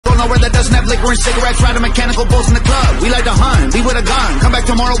nowhere that doesn't have liquor and cigarettes, riding mechanical bulls in the club. We like to hunt, leave with a gun. Come back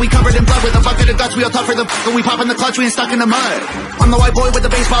tomorrow, we covered in blood with a bucket of guts. We all tough for the f***er, we pop in the clutch, we ain't stuck in the mud. I'm the white boy with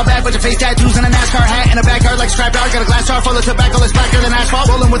the baseball bat, bunch of face tattoos and a NASCAR hat. In a backyard like scrap yard, got a glass jar full of tobacco that's blacker than asphalt.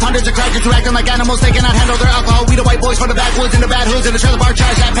 Rolling with hundreds of crackers who acting like animals, they cannot handle their alcohol. We the white boys from the backwoods and the bad hoods in the trailer bar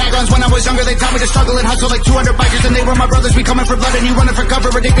charge that pack guns. When I was younger, they taught me to struggle and hustle like 200 bikers, and they were my brothers. We coming for blood and you running for cover,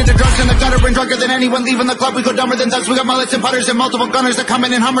 addicted to drugs in the gutter and drunker than anyone leaving the club. We go dumber than ducks, we got mullets and putters and multiple gunners that come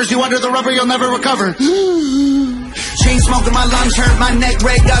in Hummers. You under the rubber, you'll never recover. Chain smoking, my lungs hurt, my neck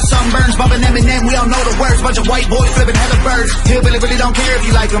red, got sunburns, bumping Eminem, we all know the words. Bunch of white boys flipping hella birds. Hillbilly really don't care if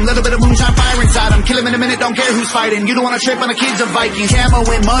you like them. Little bit of moonshine fire inside them. Kill him in a minute, don't care who's fighting. You don't wanna trip on the kids of Vikings. Camo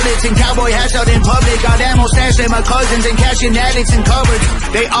and mullets and cowboy hats out in public. Got ammo stashed in my cousins and cashing addicts and cupboards.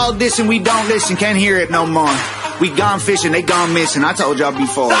 They all dissing, we don't listen, can't hear it no more. We gone fishing, they gone missing. I told y'all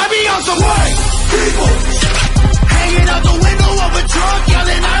before. I be on some white people hanging out the window of a truck,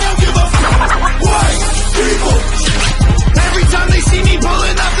 yelling, I don't give a f***. White people. Every time they see me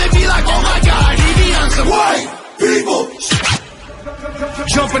pulling up, they be like, oh my God, he be on some white people.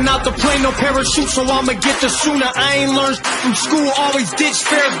 Jumping out the plane, no parachute, so I'ma get there sooner. I ain't learned from school, always ditch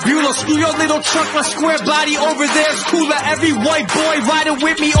Ferris Bueller. Screw your little truck, my square body over there's cooler. Every white boy riding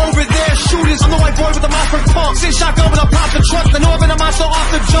with me over there. Shooters, I'm the white boy with the monster pump. Sit shotgun when I pop the truck. The Northern, I'm so off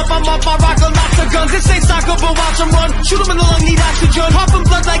the jump. I'm off my rocker, lots of guns. This ain't soccer, but watch them run. Shoot him in the lung, need oxygen. Pumping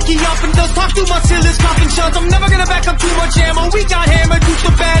blood like he up and does. Talk too much till his coughing shuns. I'm never gonna back up too much ammo. We got hammered, used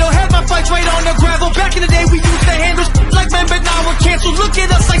to battle. Had my fights right on the gravel. Back in the day, we used to handle like men, but now we're canceled. Look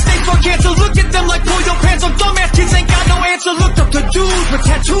at us like states for cancer. Look at them like pull your pants on. Dumbass kids ain't got no answer. Looked up to dudes with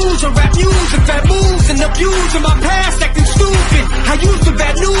tattoos and rap music, fat moves and abuse in my past, acting stupid. I used the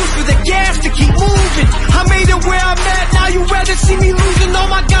bad news for the gas to keep moving. I made it where I'm at, now you rather see me losing. All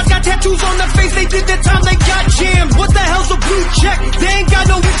my guys got tattoos on their face, they did their time, they got jammed. What the hell's a blue check? They ain't got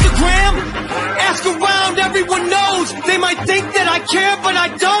no Instagram. Ask around, everyone knows. They might think that I care, but I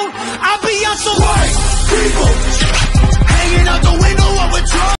don't. I'll be on some white people hanging out the window of a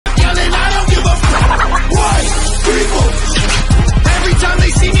truck, yelling, I don't give a f***. White people. Every time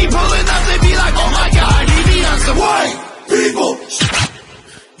they see me pulling up, they be like, oh my God, he be on some white people.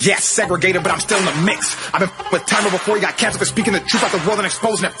 Yes, segregated, but I'm still in the mix. I've been with Timer before he got canceled for speaking the truth about the world and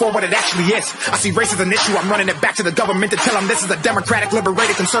exposing it for what it actually is. I see race as an issue, I'm running it back to the government to tell them this is a democratic,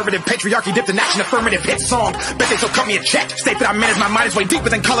 liberated, conservative, patriarchy dipped in action, affirmative hit song. Bet they still cut me a check. State that I manage my mind is way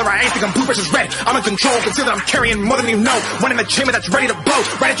deeper than color. I ain't thinking blue versus red. I'm in control, consider that I'm carrying more than you know. One in the chamber that's ready to blow.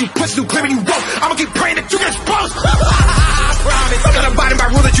 Right at you push through clear and you won't. I'ma keep praying that you get exposed. I'm not abiding by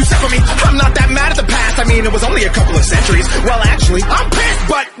rule that you set for me. I'm not that mad at the past. I mean, it was only a couple of centuries. Well, actually, I'm pissed,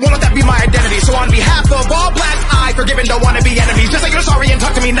 but won't let that be my identity. So on behalf of all blacks, I forgive and don't want to be enemies. Just say you're sorry and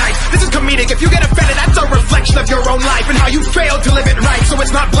talk to me nice. This is comedic. If you get offended, that's a reflection of your own life and how you failed to live it right. So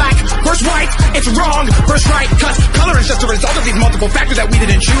it's not black versus white, it's wrong versus right. Cause color is just a result of these multiple factors that we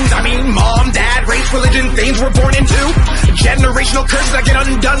didn't choose. I mean, mom, dad, race, religion, things we're born into. Generational curses that get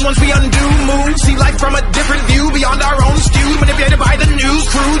undone once we undo moves. See life from a different view, beyond our own skew. Manipulated by the news,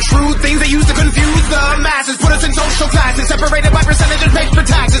 true things they use to confuse the masses. Put us in social classes, separated by percentages, paid for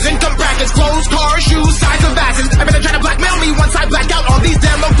taxes, income brackets, clothes, cars, shoes, size of asses. I bet they're trying to blackmail me once I black out all these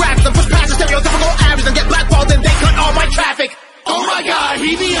demographics and push past the stereotypical average and get blackballed and they cut all my traffic. Oh my God,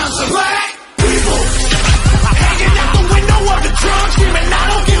 he be on some black people hanging out the window of the truck, screaming, I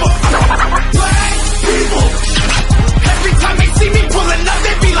don't give a f***. Black people. Every time they see me pulling up,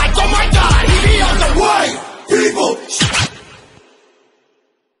 they be like, oh my God, he be on some white people.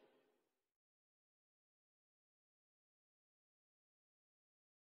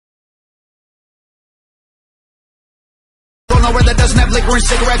 Nowhere that doesn't have liquor and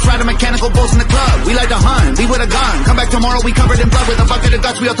cigarettes, riding mechanical bulls in the club. We like to hunt, leave with a gun. Come back tomorrow, we covered in blood with a bucket of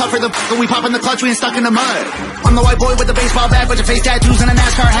guts. We all tough for the f***er, we pop in the clutch, we ain't stuck in the mud. I'm the white boy with the baseball bat, bunch of face tattoos and a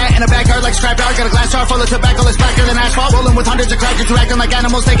NASCAR hat. In a backyard like scrap yard, got a glass jar full of tobacco that's blacker than asphalt. Rolling with hundreds of crackers who acting like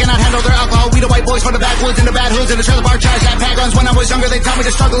animals, they cannot handle their alcohol. We the white boys from the backwoods and the bad hoods in the trailer bar charge that pack guns. When I was younger, they taught me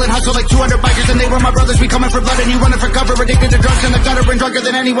to struggle and hustle like 200 bikers, and they were my brothers. We coming for blood and you running for cover, addicted to drugs in the gutter and drunker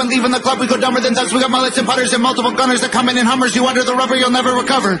than anyone leaving the club. We go dumber than ducks, we got mullets and putters and multiple gunners that come in Hummers. You under the rubber, you'll never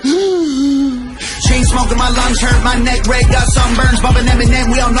recover. Chain smoking, my lungs hurt, my neck red, got sunburns, bumping Eminem,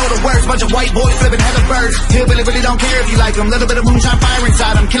 we all know the words. Bunch of white boys flipping hella birds. Hillbilly really don't care if you like them. Little bit of moonshine fire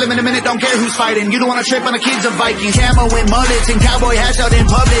inside them. Kill him in a minute, don't care who's fighting. You don't wanna trip on the kids of Vikings. Camo and mullets and cowboy hats out in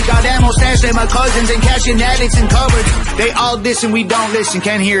public. Got ammo stashed in my cousins and cashing addicts and cupboards. They all dissing, we don't listen,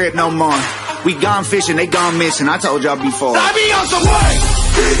 can't hear it no more. We gone fishing, they gone missing. I told y'all before. I be on some white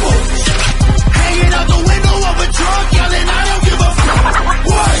people hanging out the window of a truck, yelling, I don't give a f***.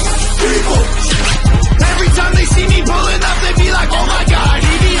 White people. Every time they see me pulling up, they be like, oh my God,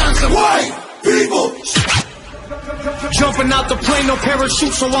 he be on Jumping out the plane, no parachute,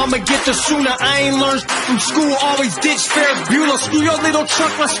 so I'ma get the sooner. I ain't learned from school, always ditch Ferris Bueller. Screw your little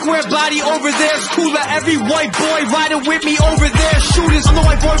truck, my square body over there's cooler. Every white boy riding with me over there. Shooters, I'm the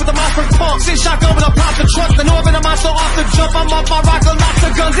white boy with the monster pump. Sit shotgun when I pop the truck. The Northern, I'm so off the jump. I'm off my rocker, lots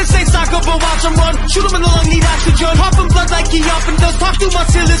of guns. This ain't soccer, but watch them run. Shoot them in the lung, need oxygen. Pumping blood like he up and does. Talk too much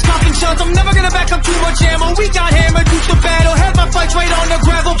till his coughing shuns. I'm never gonna back up too much ammo. We got hammered, used to battle. Had my fights right on the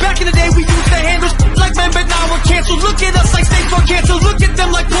gravel. Back in the day, we used to handle like men, but now we're canceled. Look at us like states for cancer. Look at them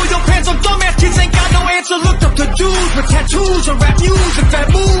like pull your pants. Some dumbass kids ain't got no answer. Looked up to dudes with tattoos and rap music, fat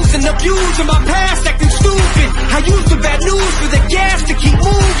moves and abuse in my past, acting stupid. I used the bad news for the gas to keep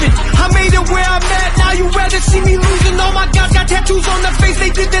moving. I made it where I'm at. Now you rather see me losing. All my guys got tattoos on their face.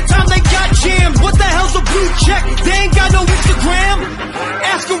 They did their time, they got jammed. What the hell's a blue check? They ain't got no Instagram.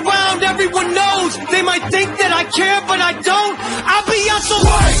 Ask around, everyone knows. They might think that I care, but I don't. I'll be on some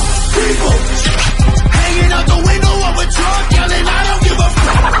white people hanging out the window of a truck, yelling, I don't give a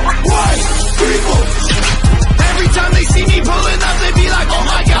fuck. White people, every time they see me pulling up, they be like, oh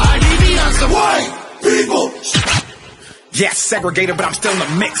my God, he be on some white people. Yes, segregated, but I'm still in the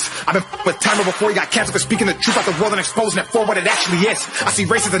mix. I've been with timer before he got canceled for speaking the truth about the world and exposing it for what it actually is. I see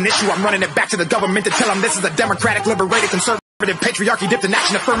race as an issue, I'm running it back to the government to tell them this is a democratic, liberated, conservative, patriarchy dipped in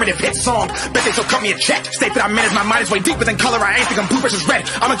action, affirmative hit song. Bet they still cut me a check. State that I'm managed, my mind is way deeper than color. I ain't think I'm blue versus red.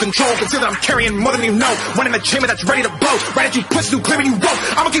 I'm in control, consider that I'm carrying more than you know. One in the chamber that's ready to blow. Right at you pussies who claiming you woke.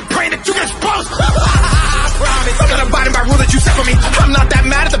 I'ma keep praying that you get exposed. I promise. I'm not abiding by rules that you set for me. I'm not that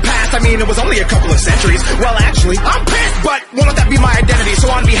mad at the past. I mean, it was only a couple of centuries. Well, actually, I'm pissed, but won't let that be my identity.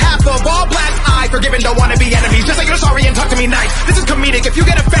 So on behalf of all blacks, I forgive and don't want to be enemies. Just like you're sorry and talk to me nice. This is comedic. If you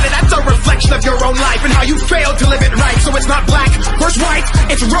get offended, that's a reflection of your own life and how you failed to live it right. So it's not black versus white,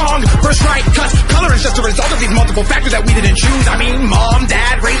 it's wrong versus right. Cause color is just a result of these multiple factors that we didn't choose. I mean, mom,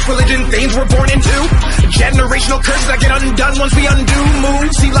 dad, race, religion, things we're born into. Generational curses that get undone once we undo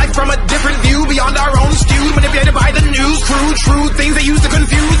moves. See life from a different view beyond our own skewed, manipulated by the news. True things they use to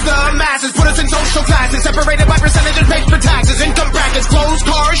confuse the masses. Put us in social classes, separated by percentage and paid for taxes. Income brackets, clothes,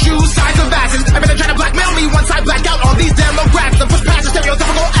 cars, shoes, size of asses. I bet they're trying to blackmail me once I black out all these demographics and push past the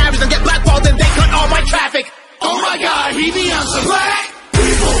stereotypical average and get blackballed and they cut all my traffic. Oh my God, he be on some black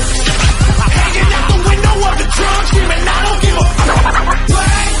people hanging out the window of the trunk, screaming, I don't give a fuck.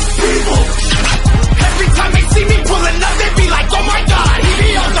 Black people, every time they see me pulling up, they be like, oh my God, he be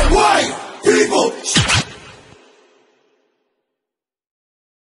on some white people.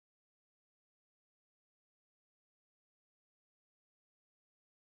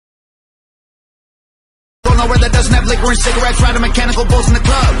 Where that doesn't have liquor and cigarettes, riding mechanical bulls in the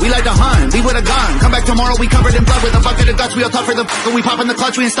club. We like to hunt, we with a gun. Come back tomorrow, we covered in blood with a bucket of guts. We all tough for the and we pop in the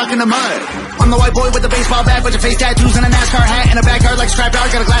clutch, we ain't stuck in the mud. I'm the white boy with the baseball bat, bunch of face tattoos and a NASCAR hat in a backyard like scrapyard.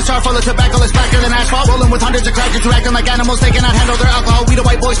 Got a glass jar full of tobacco that's blacker than asphalt. Rolling with hundreds of crackers who acting like animals, they cannot handle their alcohol. We the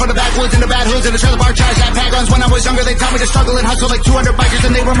white boys from the backwoods and the bad hoods in the trailer park trash that pack guns. When I was younger, they taught me to struggle and hustle like 200 bikers,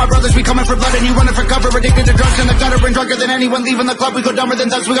 and they were my brothers. We coming for blood and you running for cover, addicted to drugs in the gutter and drunker than anyone leaving the club. We go dumber than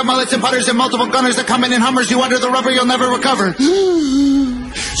ducks. We got mullets and putters and multiple gunners that come in Hummers. You under the rubber, you'll never recover.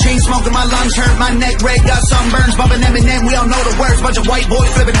 Chain smoking, my lungs hurt, my neck red, got sunburns, bumping Eminem, we all know the words. Bunch of white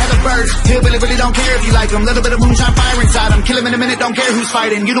boys flipping hella birds. Hillbilly really don't care if you like them. Little bit of moonshine fire inside them. Kill him in a minute, don't care who's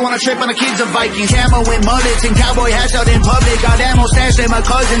fighting. You don't wanna trip on the kids of Vikings. Camo with mullets and cowboy hats out in public. Got ammo stashed at my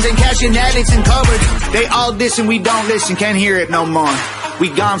cousins and cashing addicts and cupboards. They all dissing, we don't listen, can't hear it no more. We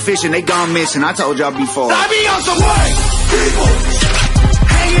gone fishing, they gone missing. I told y'all before. I be on some white people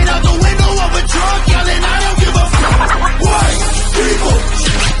hanging out the window of a truck, yelling, I don't give a fuck. White people,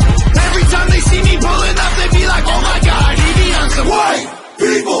 every time they see me pulling up, they be like, oh my God, he be on some white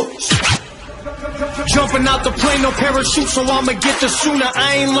people. Jumping out the plane, no parachute, so I'ma get the sooner.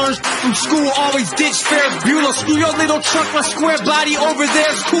 I ain't learned from school, always ditch Ferris Bueller. Screw your little truck, my square body over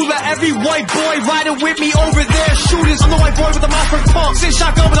there's cooler. Every white boy riding with me over there. Shooters, I'm the white boy with the monster pump. Sit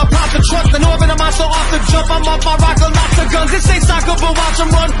shotgun when I pop the truck. The Northern, I'm so off the jump. I'm off my rocker, lots of guns. This ain't soccer, but watch them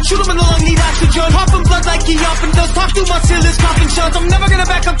run. Shoot them in the lung, need oxygen. Pumping blood like he up and does. Talk too much till his coughing shuns. I'm never gonna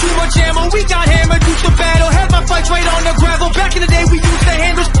back up too much ammo. We got hammered, used to battle. Had my fights right on the gravel. Back in the day, we used to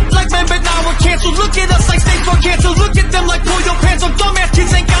handle like men, but now we're canceled. Look at us like states for cancer. Look at them like pull your pants. Some dumbass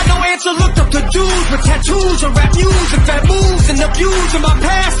kids ain't got no answer. Looked up to dudes with tattoos and rap music, fat moves and abuse in my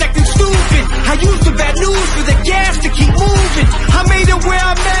past, acting stupid. I used the bad news for the gas to keep moving. I made it where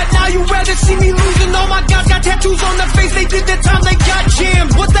I'm at. Now you rather see me losing. All my guys got tattoos on their face. They did their time, they got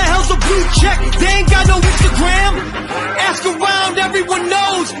jammed. What the hell's a blue check? They ain't got no Instagram. Ask around, everyone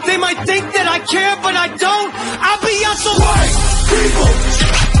knows. They might think that I care, but I don't. I'll be on some white people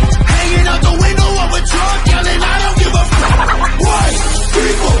hanging out the window of a truck, yelling, I don't give a fuck. White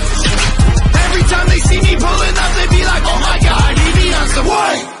people, every time they see me pulling up, they be like, oh my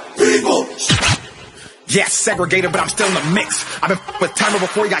segregated, but I'm still in the mix. I've been with timer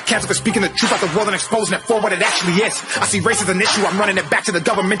before he got canceled for speaking the truth about the world and exposing it for what it actually is. I see race as an issue, I'm running it back to the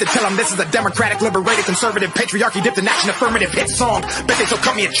government to tell them this is a democratic, liberated, conservative, patriarchy dipped in action, affirmative hit song. Bet they still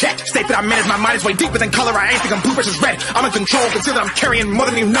cut me a check. State that I manage my mind is way deeper than color. I ain't thinking blue versus red. I'm in control, consider that I'm carrying more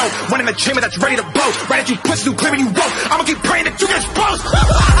than you know. One in the chamber that's ready to blow. Right at you push through clear and you won't. I'ma keep praying that you get exposed.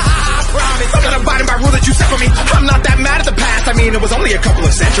 I promise I'm not abiding by rule that you set for me. I'm not that mad at the past, I mean it was only a couple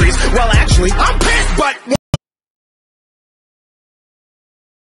of centuries. Well actually, I'm pissed, but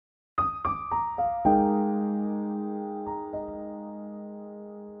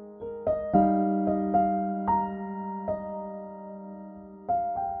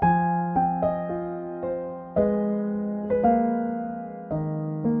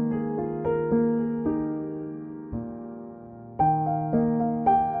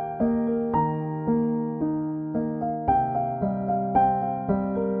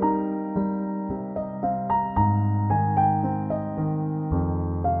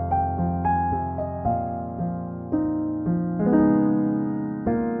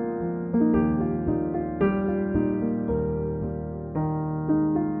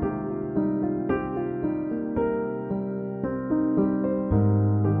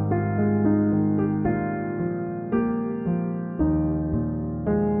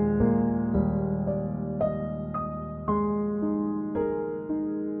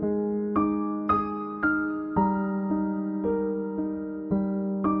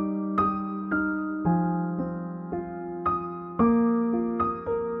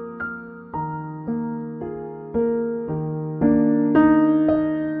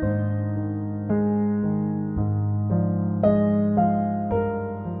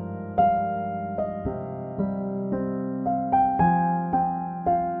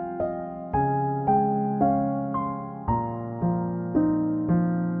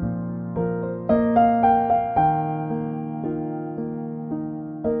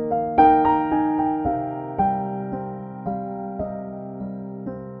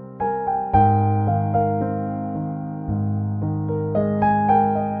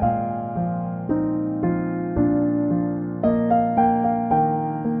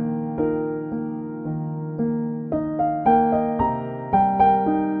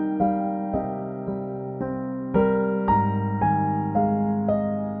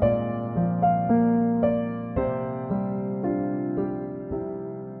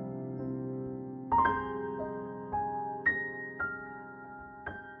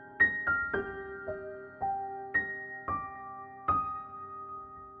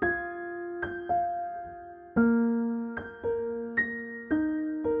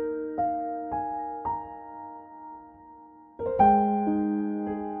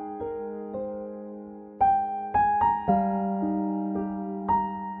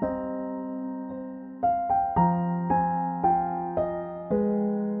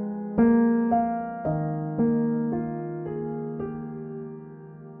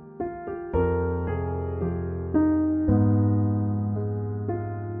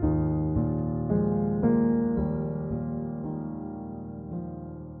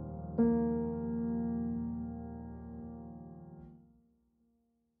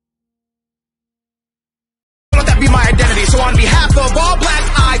so on behalf of all blacks,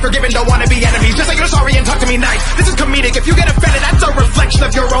 I forgive and don't want to be enemies. Just say you're sorry and talk to me nice. This is comedic. If you get offended, that's a reflection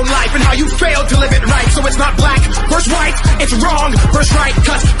of your own life and how you failed to live it right. So it's not black versus white, it's wrong versus right.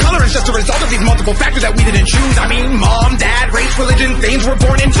 Cause color is just a result of these multiple factors that we didn't choose. I mean, mom, dad, race, religion, things we're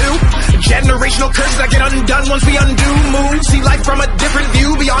born into. Generational curses that get undone once we undo moves. See life from a different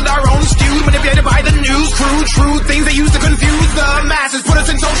view beyond our own skewed. Manipulated by the news, crude, true things they use to confuse the masses. Put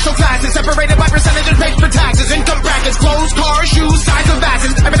us in social classes, separated by percentage and paid for taxes. Income brackets, clothes, cars, shoes, size of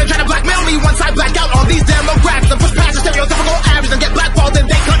asses. I bet they're trying to blackmail me once I black out all these demographics and push past the stereotypical average and get blackballed and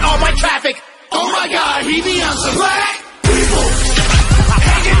they cut all my traffic. Oh my God, he be on some black people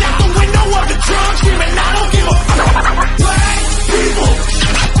hanging out the window of the trunk, screaming, I don't give a fuck. Black people.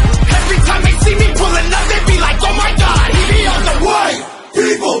 Every time they see me pulling up, they be like, oh my God, he be on the white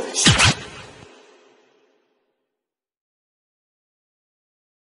people.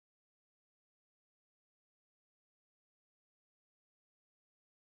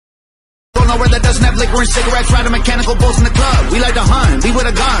 Where that doesn't have liquor and cigarettes, riding mechanical bulls in the club. We like to hunt, we with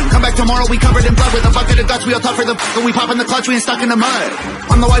a gun. Come back tomorrow, we covered in blood with a bucket of guts. We all tough for the and we pop in the clutch, we ain't stuck in the mud.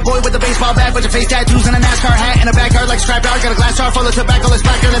 I'm the white boy with the baseball bat, bunch of face tattoos and a NASCAR hat in a backyard like scrapyard. Got a glass jar full of tobacco that's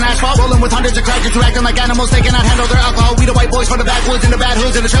blacker than asphalt. Rolling with hundreds of crackers who acting like animals, they cannot handle their alcohol. We the white boys from the backwoods and the bad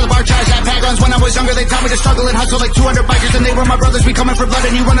hoods in the trailer park trash had pack guns. When I was younger, they taught me to struggle and hustle like 200 bikers, and they were my brothers. We coming for blood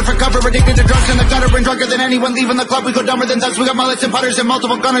and you running for cover, addicted to drugs in the gutter and drunker than anyone leaving the club. We go dumber than thugs. We got mullets and putters and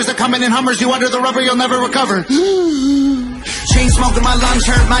multiple gunners that come in Hummers. you under the rubber, you'll never recover. Chain smoking, my lungs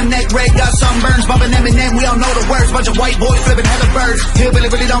hurt, my neck red, got sunburns. Bumping Eminem, we all know the words. Bunch of white boys flipping hella birds. Hillbilly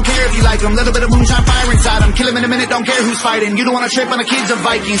really don't care if you like them. Little bit of moonshine fire inside them. Kill him in a minute, don't care who's fighting. You don't wanna trip on the kids of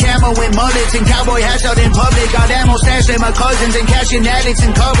Vikings. Camo with mullets and cowboy hats out in public. Got ammo stashed in my cousins and cashing addicts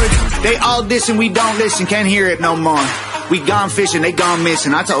and cupboards. They all diss and we don't listen, can't hear it no more. We gone fishing, they gone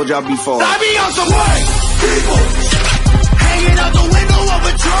missing. I told y'all before. I be on some white people hanging out the window of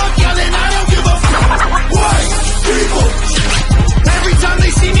a truck, yelling, I don't give a fuck. White people. Every time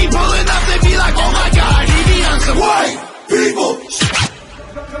they see me pulling up, they be like, oh my God, he be on some white people.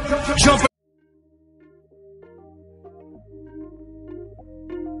 Jump.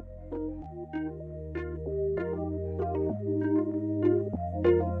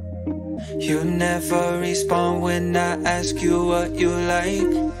 You never respond when I ask you what you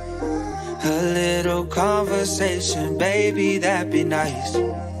like. A little conversation, baby, that'd be nice.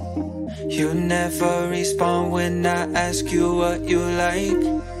 You never respond when I ask you what you like.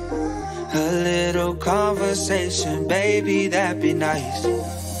 A little conversation, baby, that'd be nice.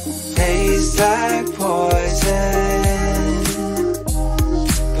 Tastes like poison,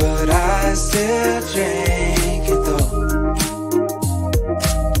 but I still drink it though.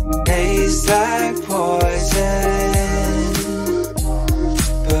 Tastes like poison,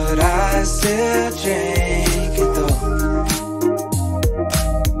 but I still drink it though.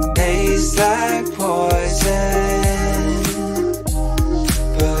 Tastes like poison,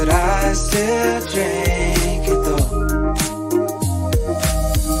 but I still drink it though.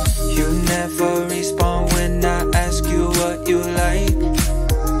 You never respond when I ask you what you like.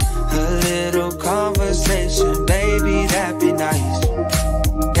 A little conversation, baby, that'd be nice.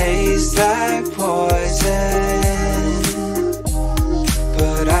 Tastes like poison,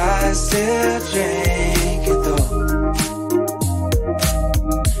 but I still drink it though.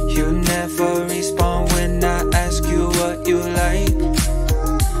 You never respond when I ask you what you like.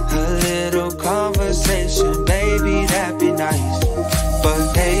 A little conversation, baby, that'd be nice.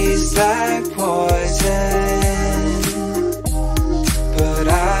 But tastes like poison, but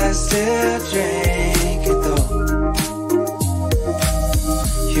I still drink it though.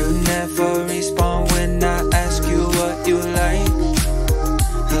 You never respond when I ask you what you like.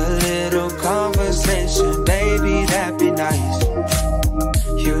 A little conversation, baby, that'd be nice.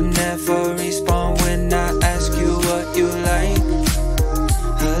 You never respond when I ask you what you like.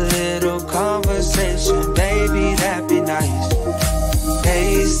 A little conversation, baby, that'd be nice.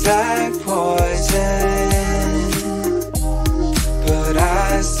 Tastes like poison, but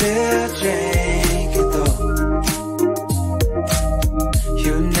I still drink it though.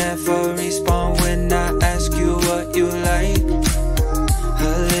 You never respond when I ask you what you like. A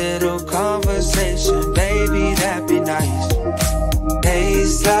little conversation, baby, that'd be nice.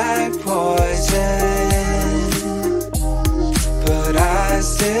 Tastes like poison, but I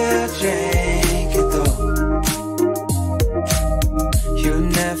still drink it though. You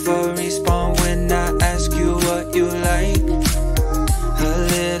never respond when I ask you what you like. A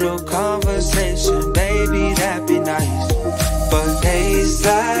little conversation, baby, that'd be nice. But tastes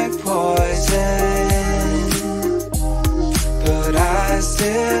like poison, but I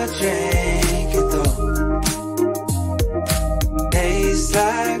still drink it though. Tastes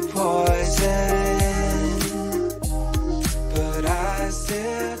like poison, but I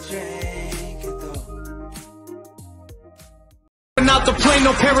still drink it though. Out the plane,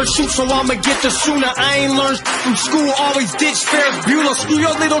 no parachute, so I'ma get there sooner. I ain't learned from school, always ditch Ferris Bueller. Screw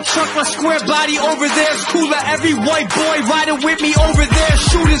your little truck, my square body over there's cooler. Every white boy riding with me over there.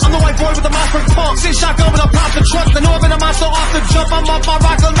 Shooters, I'm the white boy with the mouth for pump. Sing shotgun when I pop the truck. The Northern, I'm so off the jump. I'm off my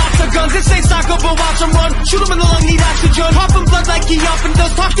rocker, lots of guns. This ain't soccer, but watch them run. Shoot them in the lung, need oxygen. Pumping blood like he up and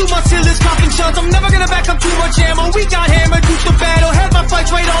does. Pop through my ceiling, coughing shuns. I'm never gonna back up too much ammo. We got hammered, used to battle. Had my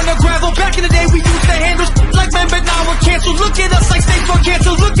fights right on the gravel. Back in the day, we used to handle like men, but now we're canceled. Look at us like states for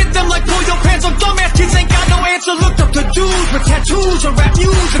cancer. Look at them like pull your pants on. Dumbass kids ain't got no answer. Looked up to dudes with tattoos and rap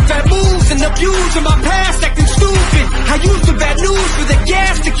news and fat moves and abuse in my past, acting stupid. I used the bad news for the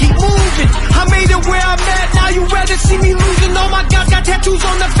gas to keep moving. I made it where I'm at, now you rather see me losing. Oh my God, got tattoos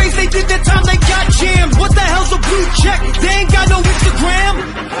on their face. They did their time, they got jammed. What the hell's a blue check? They ain't got no Instagram.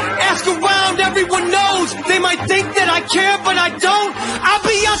 Ask around, everyone knows. They might think that I care, but I don't. I'll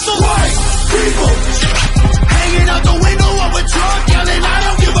be on some white people hanging out the window of a truck, yelling, I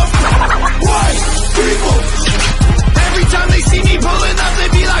don't give a fuck. White people. Every time they see me pulling up, they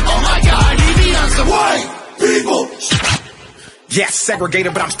be like, oh my God, he be on some white people.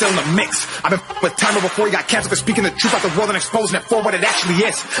 segregated, but I'm still in the mix. I've been with timer before you got canceled for speaking the truth about the world and exposing it for what it actually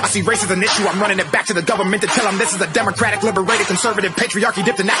is. I see race as an issue, I'm running it back to the government to tell them this is a democratic, liberated, conservative, patriarchy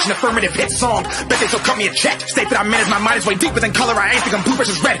dipped in action, affirmative hit song. Bet they still cut me a check. State that I manage my mind is way deeper than color. I ain't thinking blue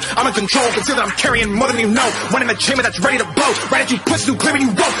versus red. I'm in control, consider that I'm carrying more than you know. One in the chamber that's ready to blow. Right at you push through clear and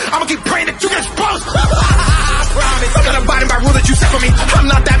you won't. I'ma keep praying that you get exposed. I'm not abiding by rule that you set for me. I'm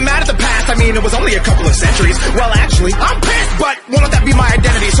not that mad at the past. I mean, it was only a couple of centuries. Well, actually, I'm pissed, but won't let that be my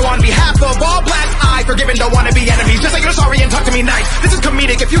identity. So on behalf of all blacks, I forgive and don't want to be enemies. Just say you're sorry and talk to me nice. This is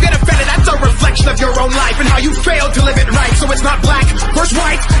comedic. If you get offended, that's a reflection of your own life and how you failed to live it right. So it's not black versus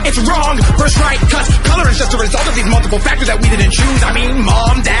white, it's wrong versus right. Cause color is just a result of these multiple factors that we didn't choose. I mean,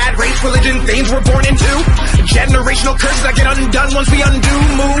 mom, dad, race, religion, things we're born into. Generational curses that get undone once we undo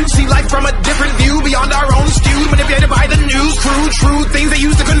moves. See life from a different view, beyond our own skewed, manipulated by the news. True things they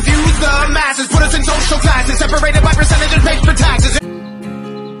use to confuse the masses. Put us in social classes, separated by percentage and paid for taxes.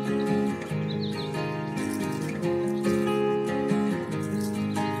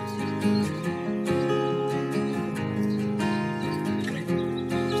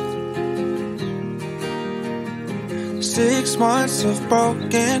 Six months of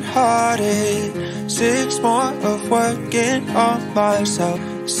broken hearted, 6 more of working on myself.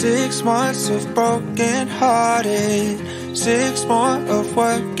 6 months of broken hearted, 6 more of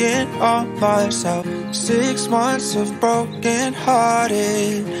working on myself. 6 months of broken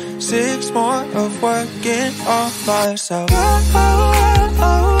hearted, 6 more of working on myself.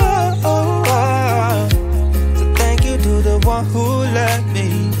 So thank you to the one who let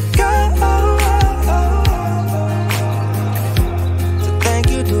me go.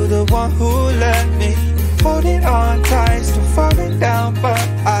 To the one who let me hold it on tight, still falling down, but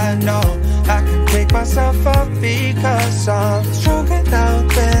I know I can pick myself up because I'm stronger now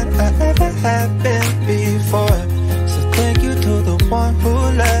than I ever have been before. So thank you to the one who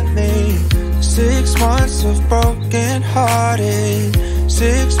let me. 6 months of broken hearted,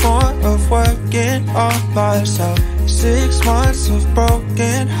 6 more of working on myself. 6 months of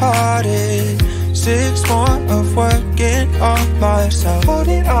broken hearted, 6 more of working on myself.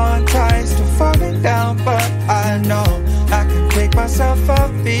 Holding on tight, still falling down, but I know I can pick myself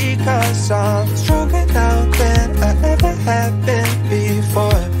up because I'm stronger now than I ever have been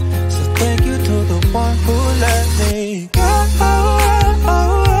before. So thank you to the one who let me go.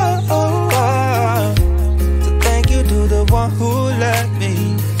 So thank you to the one who let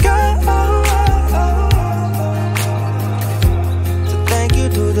me go. So thank you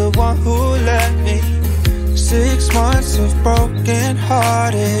to the one who let me. 6 months of broken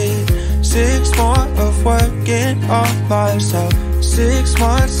hearted, 6 more of working on myself. 6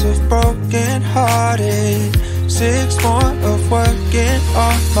 months of broken hearted, 6 more of working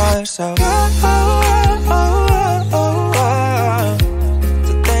on myself. So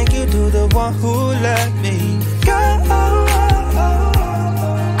thank you to the one who let me go.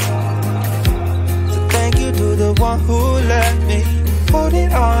 So thank you to the one who let me hold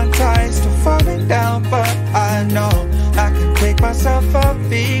it on tight, still falling down, but I know I can pick myself up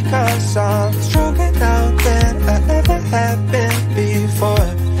because I'm stronger now than I ever have been before.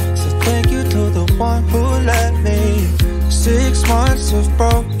 So thank you to the one who let me. 6 months of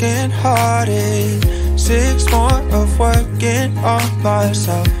broken hearted, 6 more of working on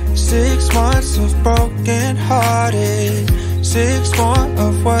myself. 6 months of broken hearted, 6 more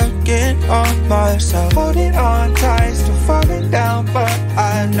of working on myself. Holding on tight, still falling down, but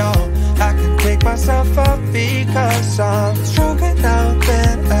I know I can pick myself up because I'm stronger now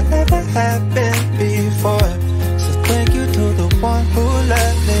than I ever have been before. So thank you to the one who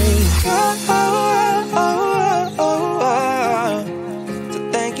let me go. So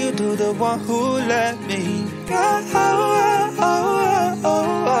thank you to the one who let me go.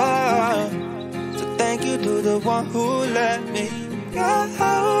 So thank you to the one who let me go.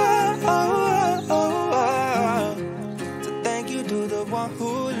 So thank you to the one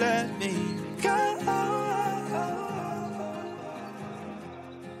who let me go.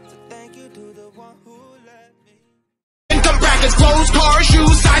 So thank you to the one who let me. Income brackets, clothes, cars,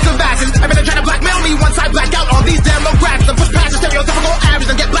 shoes, size of asses. I bet they're trying to blackmail me once I black out all these demographics and push past the stereotypical average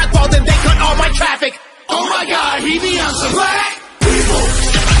and get blackballed and they cut all my traffic. Oh my God, he be on some black people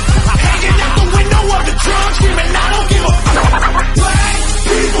hanging out the window of the trunk, screaming, I don't give a fuck. Black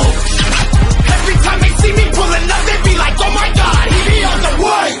people, every time they see me pulling up, they be like, oh my God, he be on the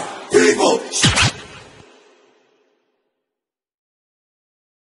white people.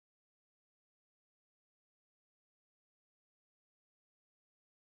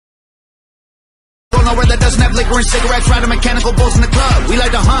 Nowhere that doesn't have liquor and cigarettes, riding mechanical bulls in the club. We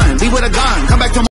like to hunt, leave with a gun, come back tomorrow.